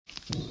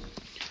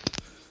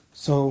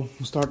So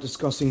we'll start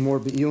discussing more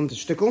beyond the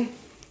shtickle.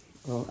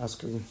 We'll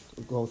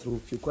go through a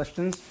few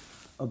questions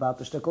about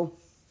the shtickle.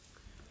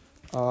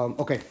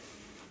 Okay.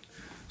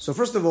 So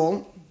first of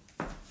all,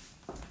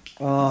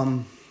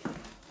 about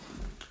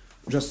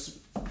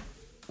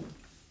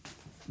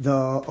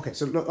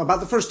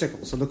the first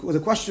shtickle. So the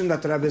question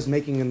that the Rebbe is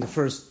making in the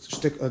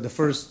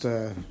first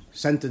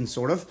sentence,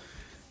 sort of,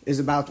 is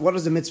about what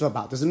is the mitzvah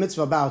about? Is the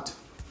mitzvah about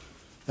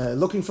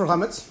looking for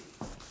hamets?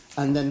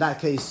 And then in that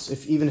case,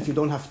 even if you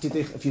don't have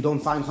ptiti, if you don't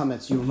find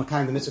hamets, you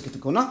makayim the mitzvah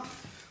kettikona,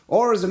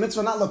 or is the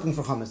mitzvah not looking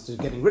for hamets,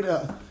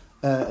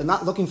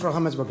 not looking for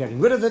hamets, but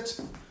getting rid of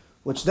it?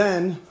 Which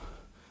then,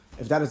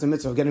 if that is the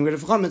mitzvah of getting rid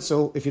of hamets,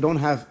 so if you don't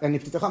have any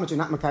ptiti hamets, you're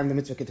not makayim the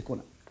mitzvah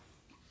kettikona.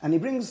 And he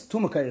brings two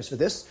maikars for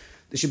this: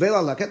 the Shiur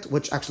ha'lekט,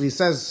 which actually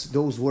says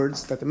those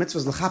words that the mitzvah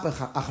is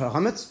l'chapech achar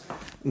hamets,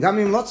 gam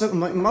im motza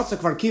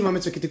kvar kiyum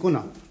mitzvah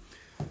kettikona.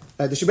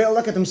 The Shiur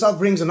ha'lekט himself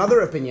brings another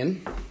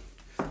opinion.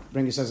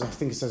 He says it's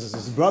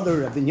his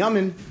brother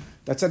Binyamin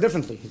that said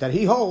differently, that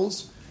he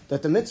holds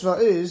that the mitzvah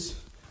is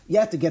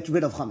yet to get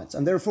rid of chametz,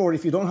 and therefore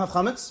if you don't have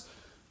chametz,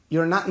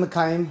 you're not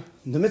mekayim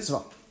the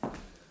mitzvah,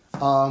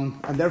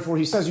 and therefore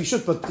he says you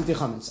should put ptiti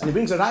chametz. And he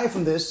brings a raya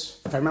from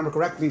this, if I remember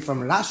correctly,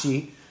 from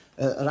Rashi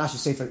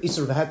sefer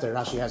Isur v'heter.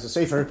 Rashi has a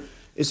sefer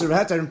Isur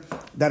v'heter,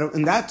 that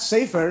in that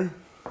sefer,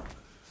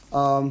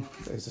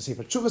 it's a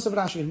sefer Tshuvas of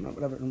Rashi, I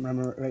don't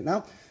remember right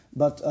now,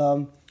 but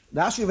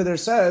Rashi over there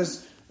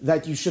says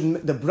that you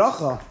should, the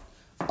bracha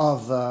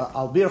of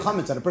albir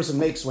chametz that a person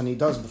makes when he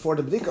does before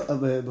the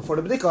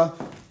bdika,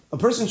 a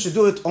person should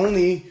do it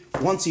only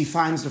once he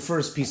finds the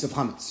first piece of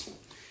chametz.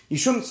 You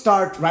shouldn't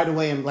start right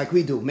away and, like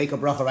we do, make a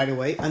bracha right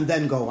away and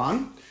then go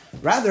on.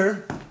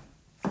 Rather,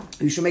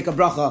 you should make a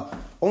bracha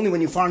only when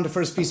you find the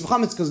first piece of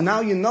chametz, because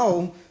now you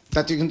know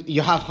that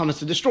you have chametz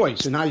to destroy.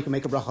 So now you can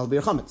make a bracha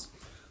albir chametz.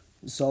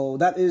 So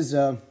that is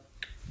the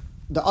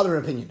other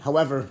opinion.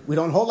 However, we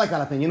don't hold like that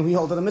opinion. We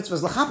hold that the mitzvah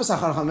is l'chapes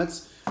achar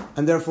chametz,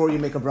 and therefore you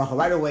make a bracha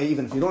right away,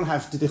 even if you don't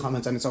have ptiti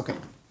chametz, and it's okay.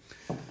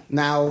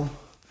 Now,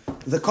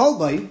 the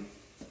kלבו,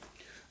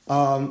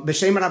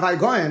 b'shem Rabbi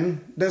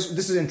Goyen, this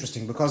is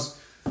interesting, because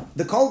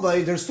the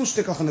kלבו, there's two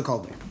shtickles in the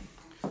kלבו.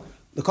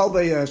 The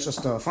kלבו,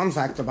 just a fun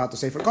fact about the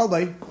sefer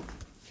kלבו,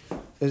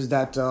 is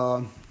that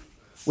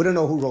we don't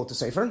know who wrote the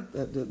sefer.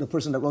 The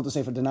person that wrote the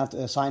sefer did not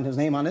sign his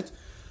name on it.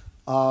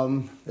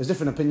 There's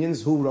different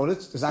opinions who wrote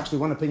it. There's actually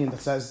one opinion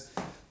that says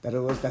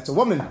that's a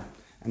woman,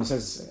 and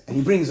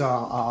he brings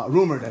a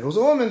rumor that it was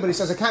a woman, but he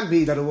says it can't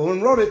be that a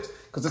woman wrote it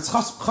because it's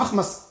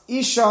chachmas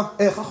ish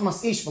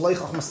v'lo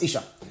chachmas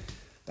isha.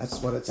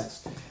 That's what it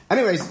says.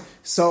 Anyways,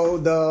 so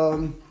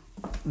the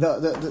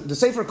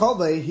sefer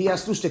kלבו, he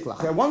has two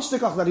shtiklach. The one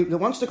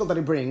shtickle that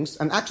he brings,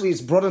 and actually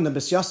it's brought in the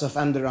Bes Yosef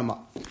and the Rama.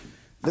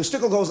 The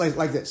shtickle goes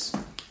like this: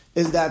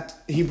 is that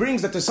he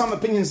brings that there's some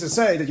opinions that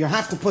say that you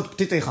have to put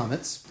ptiti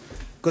chametz,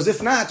 because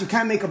if not, you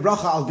can't make a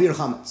bracha albir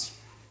chametz.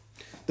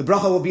 The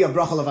bracha will be a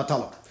bracha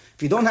levatala.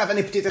 If you don't have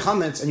any ptiti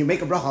chametz and you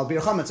make a bracha albir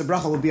chametz, the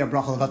bracha will be a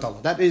bracha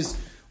levatala. That is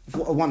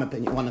one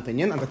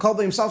opinion. And the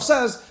kלבו himself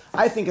says,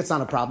 I think it's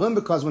not a problem,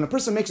 because when a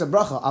person makes a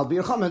bracha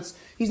albir chametz,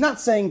 he's not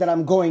saying that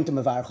I'm going to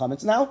mevar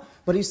chametz now,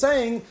 but he's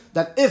saying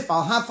that if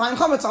I'll find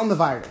chametz, I'll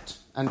mevar it.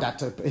 And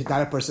that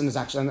a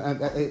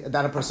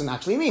person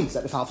actually means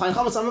that if I'll find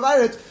chametz, I'll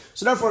mevar it.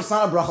 So therefore, it's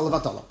not a bracha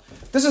levatala.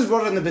 This is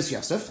brought in the Bes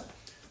Yosef.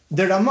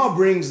 The Rama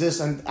brings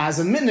this and as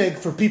a minhag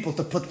for people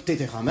to put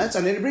ptiti chametz,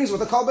 and then it brings what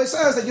the kלבו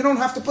says that you don't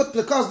have to put,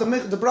 because the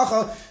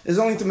bracha is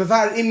only to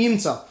mevar im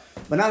yimtza,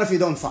 but not if you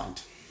don't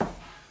find.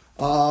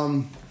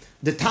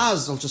 The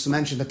Taz, I'll just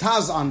mention, the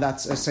Taz on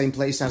that same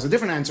place has a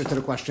different answer to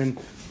the question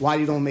why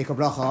you don't make a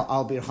bracha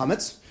albir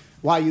chametz,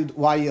 why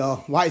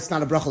it's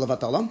not a bracha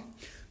levatala.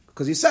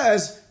 Because he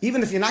says,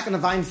 even if you're not going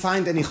to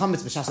find any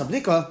chametz b'shas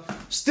abdika,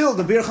 still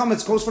the bir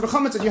chametz goes for the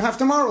chametz that you have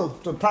tomorrow.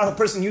 So a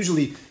person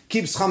usually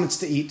keeps chametz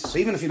to eat. So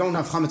even if you don't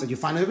have chametz that you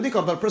find in the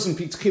bdika, but a person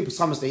keeps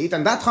chametz to eat,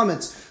 and that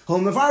chametz he'll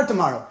mevar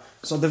tomorrow.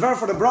 So the ver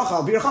for the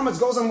bracha, bir chametz,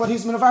 goes on what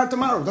he's mevar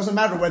tomorrow. It doesn't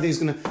matter whether he's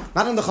going to,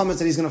 not on the chametz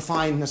that he's going to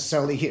find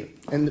necessarily here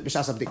in the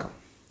b'shas abdika.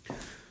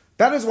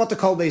 That is what the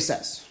kלבו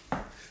says.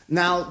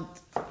 Now,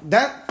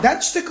 that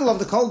shtickle of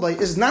the kלבו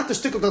is not the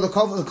shtickle of the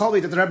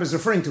kלבו that the Rebbe is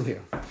referring to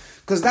here.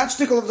 Because that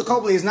shtickle of the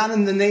kלבו is not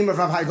in the name of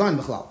Rabbi Goyen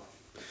b'chlal.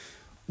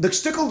 The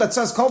shtickle that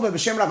says kלבו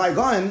b'shem Rabbi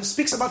Goyen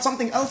speaks about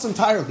something else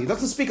entirely. It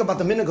doesn't speak about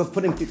the minhag of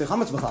putting ptiti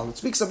chametz b'chlal. It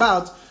speaks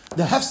about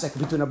the hefsek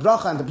between a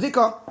bracha and the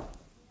bdika.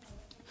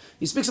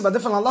 He speaks about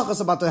different halachas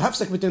about the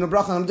hefsek between a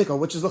bracha and a bdika,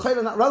 which is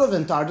l'chayra not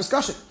relevant to our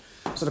discussion.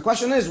 So the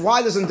question is,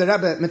 why doesn't the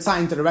Rebbe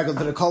mitzayin to the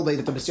kłבו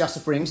that the Bes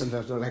Yosef brings, and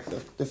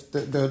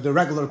the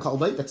regular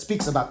kłבו that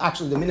speaks about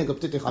actually the minhag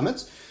of ptiti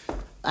chametz?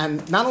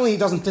 And not only he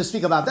doesn't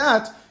speak about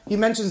that, he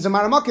mentions the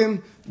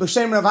maramakim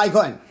b'shem Rabbi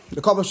Goyen,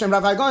 the kłבו b'shem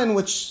Rabbi Goyen,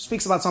 which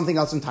speaks about something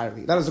else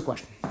entirely. That is the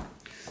question.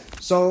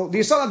 So the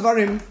Yisod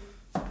Advarim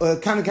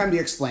can be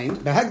explained.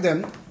 The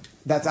Hegdem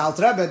that the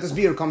Alter Rebbe, this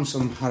beer comes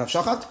from Harav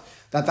Shachat,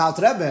 that the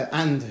Alter Rebbe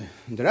and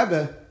the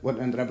Rebbe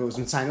was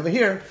mitzayin over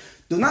here,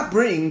 do not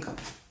bring.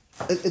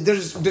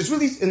 There's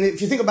really, and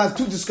if you think about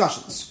two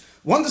discussions,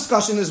 One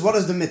discussion is what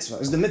is the mitzvah?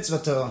 Is the mitzvah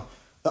to,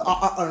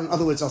 or in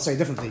other words, I'll say it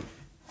differently.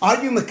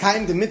 Are you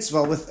mekayim the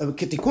mitzvah with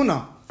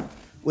kettikona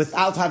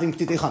without having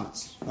ptiti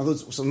chametz? In other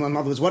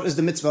words, what is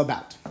the mitzvah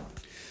about?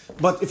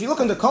 But if you look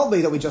in the kלבו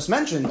that we just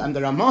mentioned, and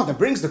the Ramah that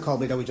brings the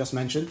kלבו that we just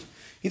mentioned,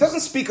 he doesn't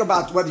speak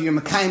about whether you're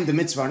mekayim the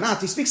mitzvah or not.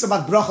 He speaks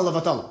about bracha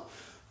levatala.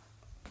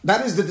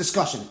 That is the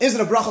discussion. Is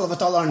it a bracha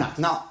levatala or not?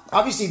 Now,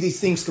 obviously these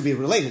things could be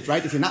related,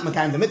 right? If you're not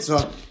mekayim the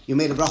mitzvah, you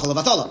made a bracha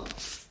levatala.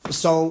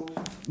 So,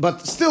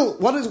 but still,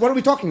 what are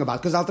we talking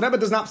about? Because Alter Rebbe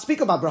does not speak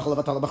about bracha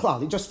levatala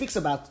b'chlal. He just speaks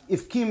about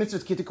if kiyum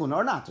mitzvah k'tikuna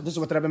or not. This is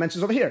what the Rebbe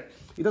mentions over here.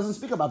 He doesn't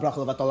speak about bracha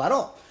levatala at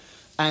all.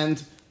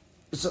 And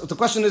so the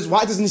question is,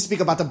 why doesn't he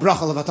speak about the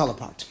bracha levatala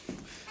part?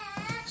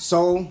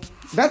 So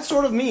that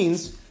sort of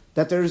means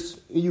that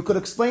you could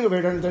explain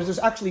over here, there's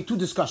actually two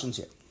discussions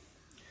here.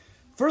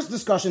 First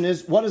discussion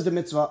is, what is the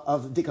mitzvah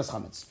of bdikas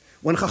chametz?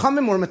 When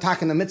chachamim were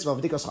metaken the mitzvah of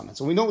bdikas chametz,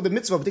 so we know the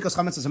mitzvah of bdikas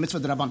chametz is a mitzvah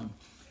d'Rabbanan.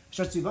 Is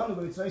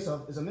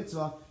a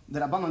mitzvah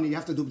d'Rabbanan, you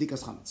have to do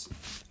bdikas chametz.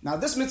 Now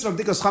this mitzvah of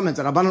bdikas chametz,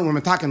 the Rabbanan were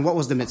metaken, what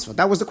was the mitzvah?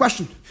 That was the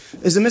question.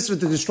 Is the mitzvah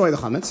to destroy the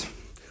chametz?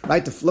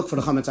 Right, to look for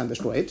the chametz and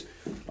destroy it.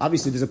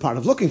 Obviously there's a part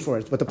of looking for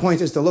it, but the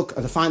point is to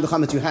find the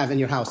chametz you have in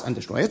your house and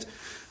destroy it.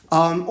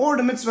 Or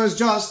the mitzvah is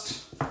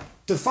just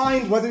to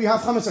find whether you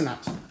have chametz or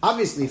not.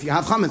 Obviously, if you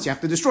have chametz, you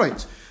have to destroy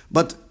it.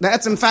 But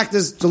that's in fact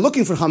is to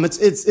looking for chametz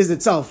is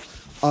itself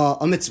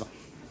a mitzvah.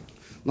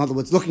 In other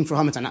words, looking for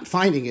chametz and not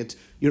finding it,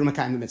 you're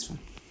mekayim the mitzvah.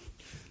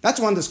 That's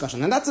one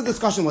discussion, and that's a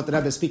discussion what the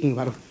Rebbe is speaking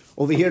about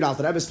over here. The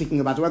Alter Rebbe is speaking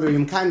about whether you're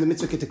mekayim the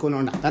mitzvah k'tikuna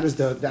or not. That is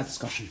that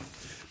discussion.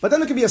 But then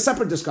there could be a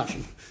separate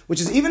discussion,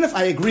 which is even if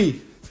I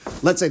agree,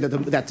 let's say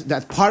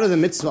that part of the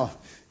mitzvah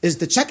is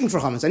the checking for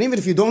chametz, and even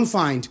if you don't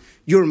find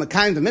you're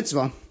mekayim the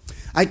mitzvah,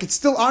 I could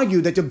still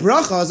argue that the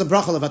bracha is a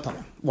bracha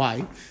levatala.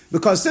 Why?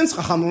 Because since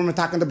chachamim were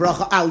attacking the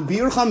bracha al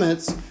biur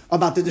chametz,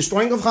 about the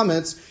destroying of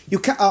chametz,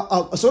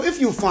 so if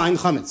you find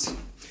chametz,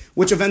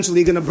 which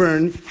eventually you're going to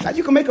burn, that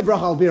you can make a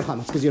bracha al biur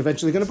chametz, because you're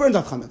eventually going to burn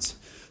that chametz.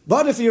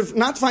 But if you're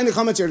not finding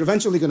chametz, you're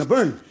eventually going to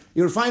burn.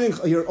 You're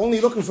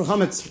only looking for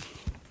chametz,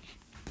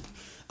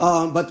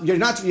 but you're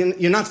not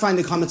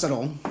finding chametz at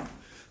all.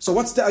 So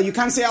you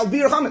can't say al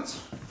biur chametz.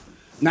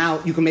 Now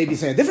you can maybe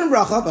say a different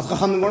bracha, but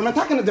chachamim were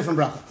attacking a different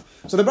bracha.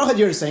 So the bracha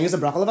you're saying is a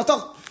bracha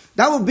levatol.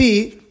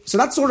 So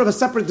that's sort of a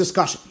separate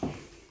discussion.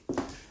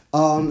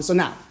 So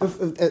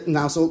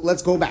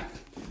let's go back.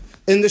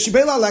 In the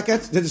Shibeli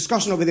Leket, the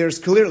discussion over there is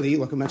clearly,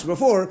 like I mentioned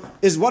before,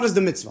 is what is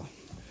the mitzvah?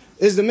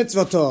 Is the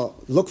mitzvah to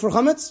look for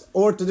chametz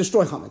or to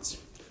destroy chametz?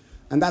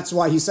 And that's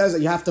why he says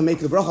that you have to make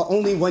the bracha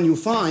only when you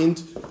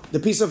find the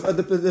piece of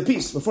the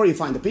piece. Before you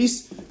find the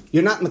piece,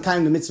 you're not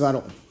mekayim the mitzvah at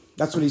all.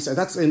 That's what he said.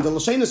 That's in the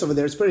Lashenis over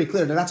there. It's pretty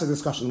clear that that's a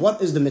discussion.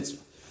 What is the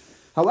mitzvah?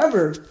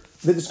 However,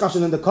 the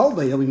discussion in the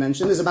kלבו that we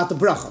mentioned is about the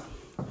bracha.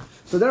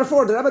 So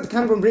therefore, the Rebbe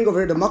can't bring over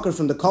here the makar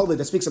from the kלבו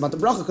that speaks about the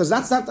bracha, because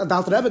that's not, the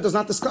Alter Rebbe does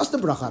not discuss the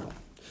bracha at all.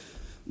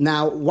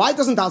 Now, why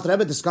doesn't the Alter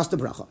Rebbe discuss the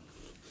bracha?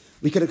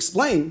 We could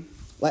explain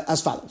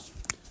as follows.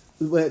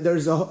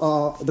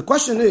 The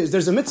question is,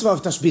 there's a mitzvah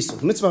of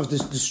tashbisu, mitzvah of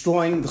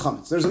destroying the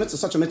chametz. There's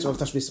such a mitzvah of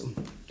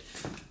tashbisu.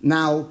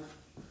 Now,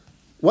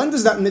 when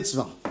does that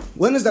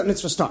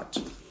mitzvah start?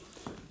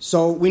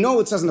 So we know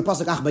it says in the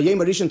pasuk, "Ach bayem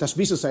rishon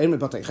tashbisu sa'ir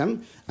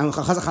mebateichem," and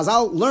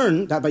Chazal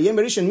learn that bayem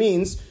rishon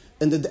means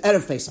in the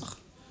erev Pesach.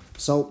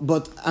 So,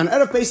 but on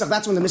erev Pesach,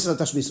 that's when the mitzvah of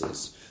tashbisu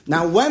is.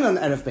 Now, when on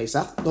erev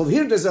Pesach? Over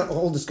here, there's a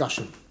whole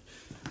discussion,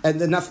 and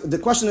the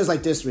question is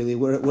like this: really,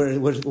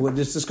 where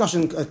this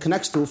discussion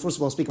connects to. First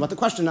of all, speak about the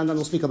question, and then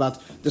we'll speak about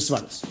the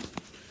svaras.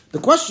 The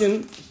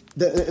question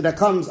that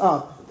comes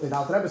up, that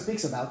Alter Rebbe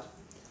speaks about,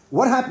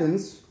 what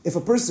happens if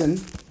a person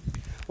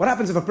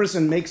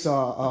makes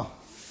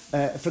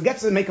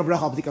forgets to make a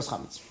bracha of bdikas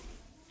chametz,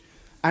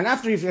 and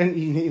after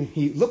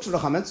he looks for the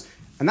chametz,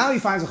 and now he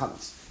finds the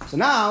chametz. So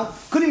now,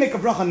 could he make a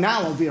bracha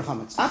now al biur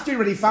chametz? After he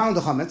already found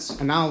the chametz,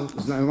 and now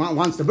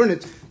wants to burn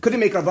it, could he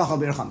make a bracha al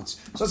biur chametz?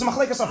 So it's a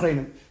machlekes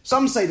achreinim.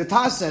 Some say, the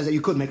Taz says that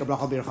you could make a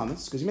bracha al biur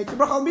chametz, because you make the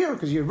bracha al biur,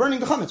 because you're burning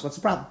the chametz. What's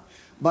the problem?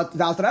 But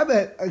the Alter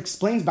Rebbe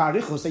explains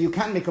ba'arichos that you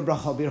can't make a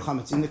bracha al biur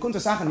chametz. In the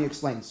Kuntasachan he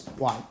explains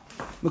why.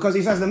 Because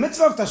he says the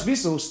mitzvah of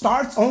tashbisu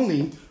starts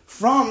only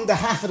from the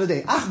half of the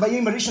day. Ach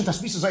bayem rishon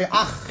tashbisu zay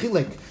ach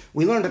chilek.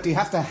 We learned that you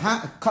have to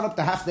cut up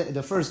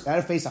the first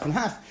erev Pesach in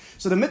half.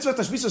 So the mitzvah of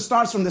tashbisu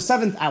starts from the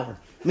 7th hour.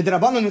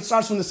 Midrabanan it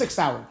starts from the 6th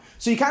hour.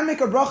 So you can't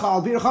make a bracha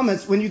al biur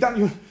chametz when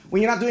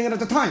you're not doing it at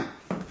the time.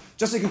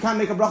 Just like you can't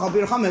make a bracha al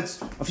biur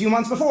chametz a few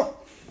months before.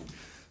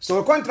 So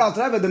according to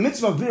Alter Rebbe, the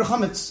mitzvah of biur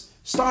chametz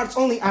starts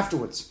only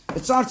afterwards.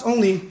 It starts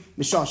only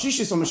mishah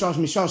shishis or mishah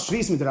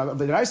shvis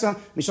midiraisa,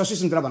 mishah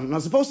shishis midrabanan. Now,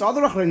 as opposed to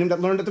other achreinim that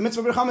learned that the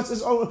mitzvah of biur chametz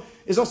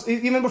is also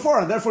even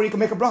before, and therefore you can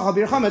make a bracha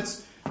biur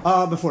chametz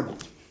before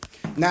that.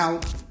 Now,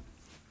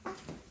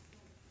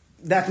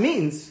 that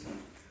means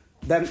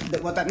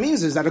that what that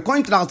means is that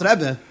according to the Alter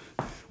Rebbe,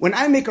 when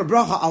I make a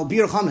bracha al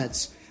biur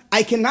chametz,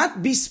 I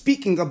cannot be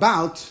speaking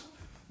about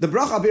the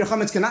bracha al biur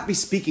chametz. Cannot be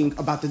speaking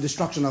about the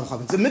destruction of the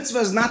chametz. The mitzvah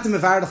is not to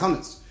mevar the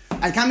chametz.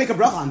 I can't make a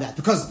bracha on that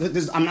because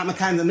I'm not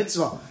mekayim the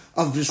mitzvah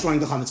of destroying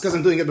the chametz because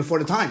I'm doing it before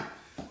the time.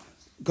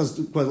 because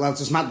it's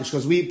just madgish.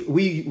 Because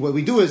what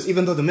we do is,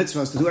 even though the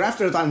mitzvah is to do it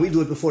after the time, we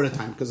do it before the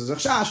time. Because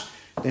there's a chash,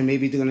 then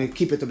maybe they're going to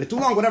keep it a bit too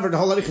long, whatever the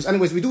whole halacha is.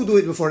 Anyways, we do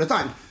it before the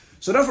time.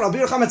 So therefore, al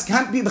bir chametz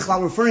can't be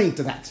b'chlal referring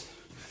to that.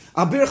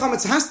 Al bir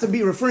chametz has to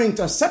be referring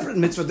to a separate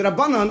mitzvah, the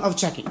rabbanon of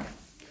checking.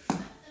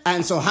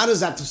 And so how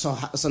does that?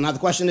 So now the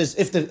question is,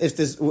 if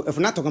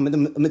we're not talking about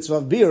the mitzvah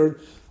of beard,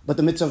 but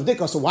the mitzvah of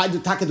bdika, so why do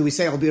we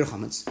say al bir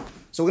chametz?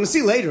 So we're going to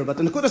see later. But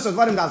the nekudas of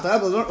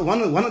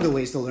varim, one of the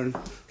ways to learn,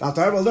 the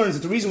Alter Rebbe learns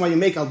that the reason why you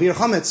make al bir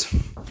chametz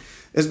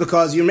is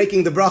because you're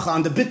making the bracha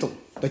on the bittul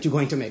that you're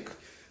going to make.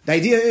 The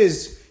idea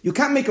is you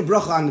can't make a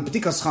bracha on the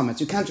b'dikas chametz.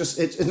 You can't just.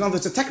 It's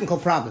a technical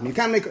problem. You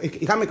can't make a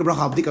bracha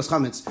on b'dikas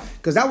chametz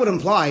because that would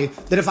imply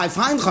that if I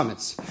find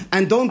chametz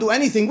and don't do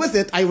anything with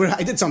it,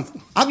 I did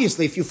something.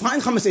 Obviously, if you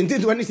find chametz and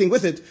didn't do anything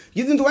with it,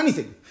 you didn't do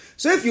anything.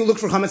 So if you look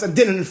for chametz and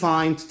didn't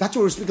find, that's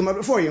what we were speaking about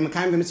before. You're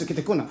keyem the mitzvah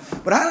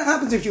kettikuna. But how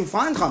happens if you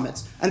find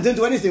chametz and didn't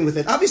do anything with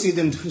it? Obviously, you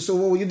didn't.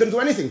 So you didn't do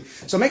anything.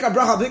 So make a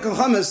bracha b'dikas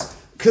chametz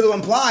could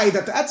imply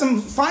that the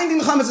etzem finding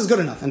the chametz is good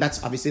enough, and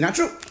that's obviously not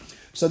true.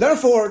 So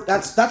therefore,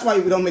 that's why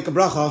we don't make a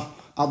bracha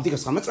al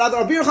b'dikas chametz. Rather,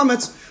 al bir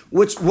chametz,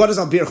 what is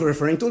al bir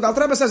referring to? The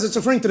Alter Rebbe says it's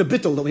referring to the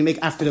bittul that we make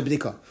after the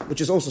b'dika, which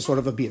is also sort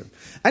of a beer.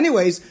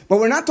 Anyways, but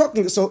we're not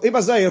talking. So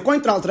ibazay,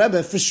 according to Alter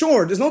Rebbe, for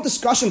sure, there's no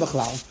discussion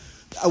b'chlal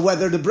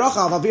whether the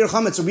bracha of al bir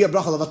chametz will be a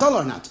bracha of atal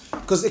or not,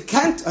 because it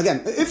can't.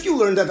 Again, if you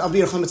learn that al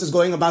bir chametz is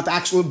going about the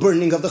actual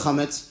burning of the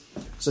chametz,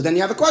 so then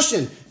you have a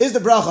question: is the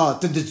bracha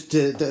to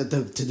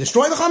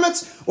destroy the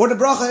chametz, or the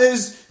bracha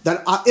is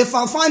that if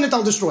I'll find it,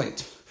 I'll destroy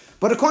it?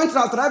 But according to the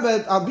Alter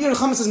Rebbe, al bir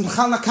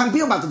chametz can't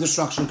be about the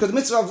destruction, because the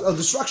mitzvah of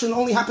destruction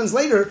only happens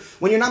later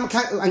when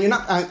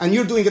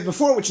you're doing it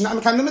before, which you're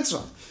not mekayem the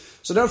mitzvah.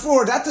 So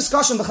therefore, that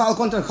discussion b'chlal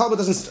according to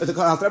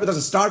the Alter Rebbe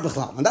doesn't start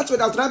b'chlal, and that's why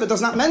the Alter Rebbe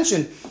does not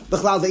mention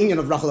b'chlal the inyan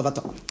of bracha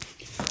levatal.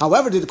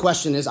 However, the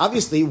question is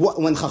obviously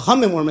when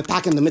chachamim were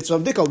metaken the mitzvah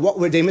of bdika, what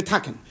were they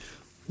metaken?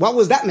 What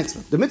was that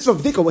mitzvah? The mitzvah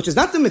of bdika, which is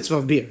not the mitzvah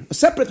of beer, a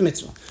separate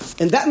mitzvah.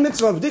 And that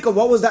mitzvah of bdika,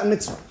 what was that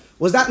mitzvah?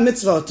 Was that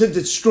mitzvah to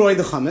destroy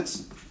the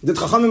chametz? Did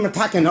chachamim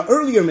attack an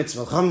earlier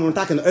mitzvah? Chachamim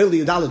attack an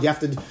earlier dalad.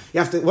 You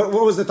have to. What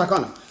was the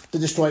takana? To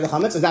destroy the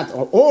chametz? Is that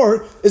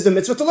or is the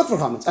mitzvah to look for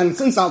chametz? And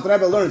since Alter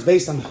Rebbe learns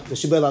based on the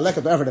Shibel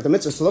Alekut, whatever, that the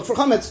mitzvah is to look for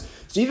chametz,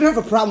 so you didn't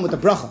have a problem with the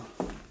bracha,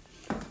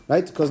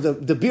 right? Because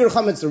the beer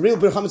chametz, the real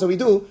beer chametz that we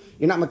do,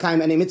 you're not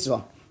mekayem any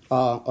mitzvah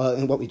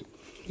in what we do.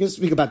 You can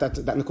speak about that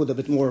nekuda a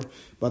bit more,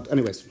 but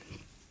anyways.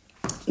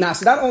 Now,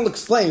 so that all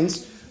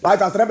explains. Right,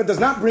 the Rebbe does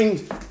not bring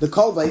the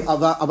kolbei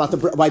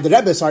by the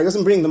Rebbe. Sorry,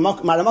 doesn't bring the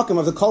maramakim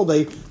of the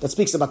kolbei that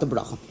speaks about the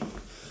bracha.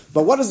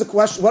 But what is the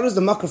question? What is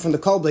the makar from the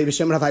kolbei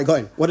b'shem Rav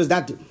Hagoyin? What does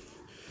that do?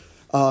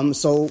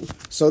 So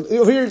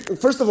over here,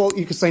 first of all,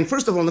 you could say the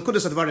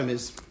nekudas advarim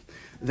is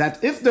that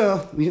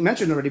we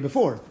mentioned already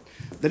before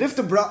that if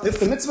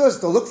the mitzvah is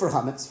to look for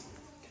chametz,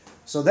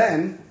 so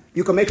then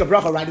you can make a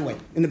bracha right away.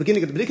 In the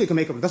beginning of the bdika, you can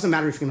make it doesn't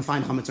matter if you're going to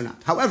find chametz or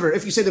not. However,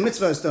 if you say the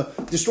mitzvah is to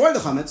destroy the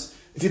chametz,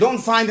 if you don't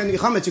find any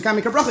chametz, you can't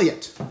make a bracha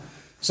yet.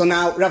 So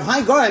now, Rav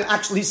Hagoyin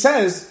actually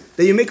says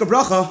that you make a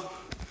bracha.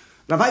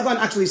 Rav Hagoyin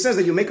actually says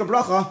that you make a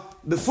bracha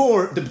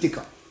before the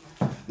bdika.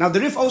 Now, the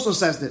Rif also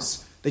says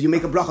this, that you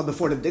make a bracha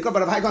before the bdika,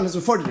 but Rav Hagoyin is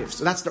before the Rif.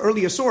 So that's the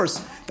earlier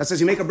source that says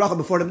you make a bracha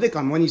before the bdika.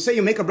 And when you say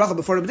you make a bracha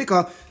before the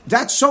bdika,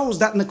 that shows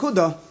that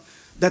nekuda,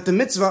 that the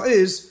mitzvah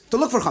is to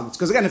look for chametz.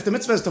 Because again, if the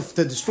mitzvah is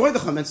to destroy the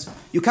chametz,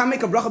 you can't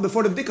make a bracha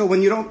before the bdika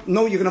when you don't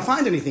know you're going to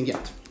find anything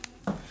yet.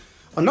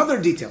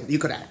 Another detail you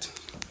could add.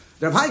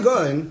 Rav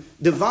Hagoyin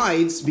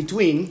divides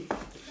between.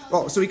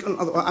 Well, so we can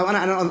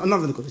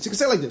another nekuda. So you can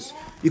say like this: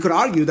 you could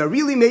argue that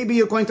really maybe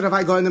according to Rav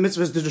Hagoyin the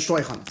mitzvah is to destroy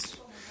chametz.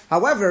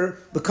 However,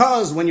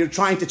 because when you're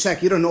trying to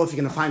check, you don't know if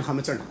you're going to find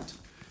chametz or not.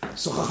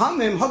 So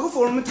chachamim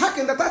hagufor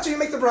metaken that's how you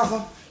make the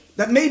bracha.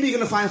 That maybe you're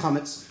going to find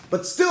chametz,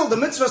 but still the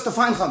mitzvah is to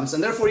find chametz,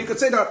 and therefore you could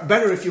say that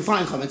better if you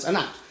find chametz and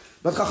not.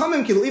 But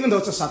chachamim kilu, even though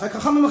it's a safek,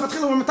 chachamim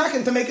mechatchila were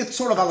metaken to make it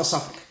sort of ala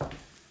safek.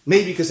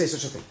 Maybe you could say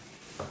such a thing.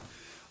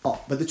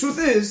 But the truth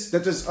is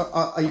that there's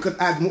you could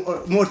add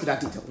more to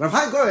that detail. Rav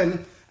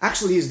Hagoyin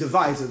actually is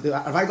divides.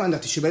 Rav Hagoyin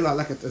that the Shibel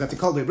Alekut that the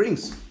Kלבו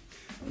brings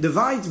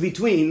divides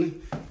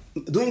between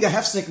doing a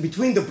hefsek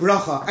between the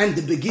bracha and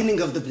the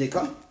beginning of the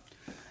bdika,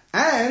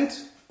 and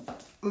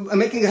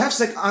making a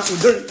hefsek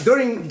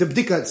during the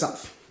bdika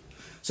itself.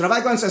 So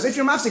Rav Hagoyin says if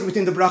you're mafsek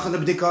between the bracha and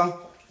the bdika,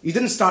 you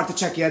didn't start to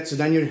check yet, so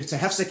then it's a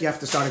hefsek. You have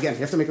to start again.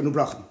 You have to make a new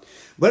bracha.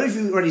 But if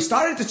you already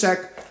started to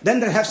check, then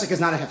the hefsek is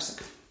not a hefsek.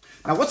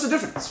 Now, what's the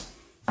difference?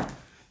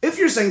 If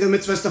you're saying the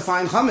mitzvah is to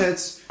find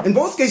chametz, in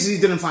both cases you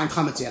didn't find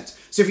chametz yet.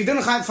 So if you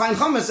didn't find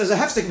chametz, there's a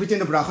hefsek between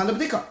the bracha and the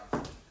bdika.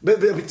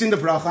 Between the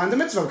bracha and the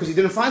mitzvah, because you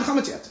didn't find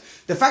chametz yet.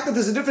 The fact that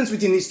there's a difference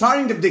between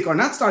starting the bdika or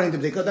not starting the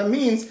bdika, that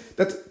means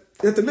that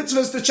the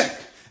mitzvah is to check.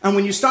 And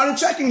when you started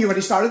checking, you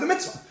already started the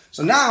mitzvah.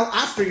 So now,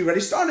 after you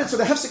already started, so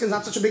the hefsek is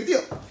not such a big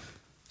deal.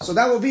 So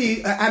that will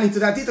be adding to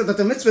that detail that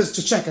the mitzvah is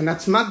to check, and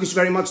that's madgish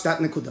very much that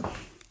nekuda.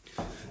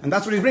 And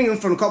that's what he's bringing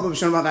from Kלבו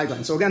b'shem Rav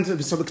Hagoyin. So again,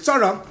 so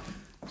b'ktsara.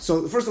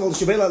 So first of all,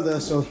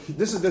 so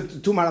this is the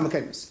two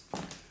maramakemis.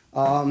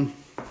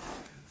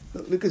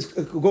 we could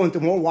go into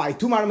more why.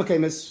 Two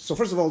maramakemis. So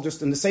first of all,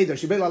 just in the Seder,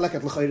 Shibei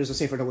Laleket L'chayra is a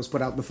sefer that was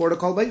put out before the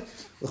Kolbei,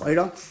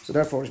 L'chayra. So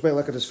therefore, Shibei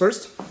Laleket is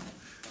first.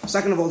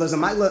 Second of all, there's a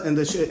Maila in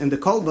the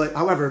Kolbei.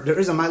 However, there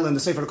is a Maila in the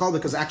sefer Kolbei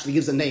because it actually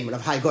gives the name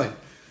of Hai Goin.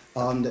 The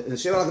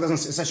Shibei Laleket doesn't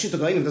say Shita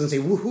Goin. It doesn't say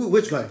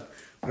which Goin.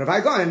 But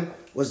Hai Goin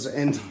was,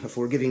 and if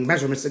we're giving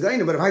measurements to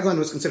Goin, but Hai Goin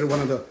was considered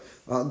one of the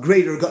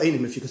greater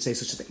Gaonim, if you could say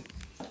such a thing.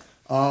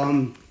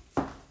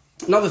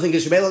 Another thing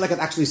is, Shibei Laleket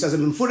actually says it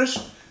in Furish,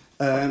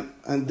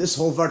 and this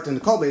whole vert in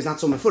the Kolbe is not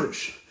so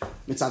Mefurish.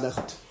 Mitzad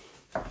Echad.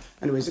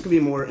 Anyways, it could be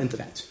more into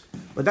that.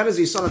 But that is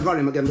the Yisrael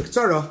Advarim, again, the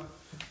Ketzara.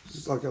 This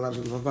is like a lot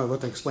of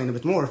what to explain a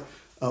bit more.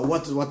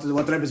 What the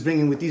Rebbe is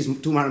bringing with these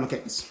two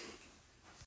Maramakeis.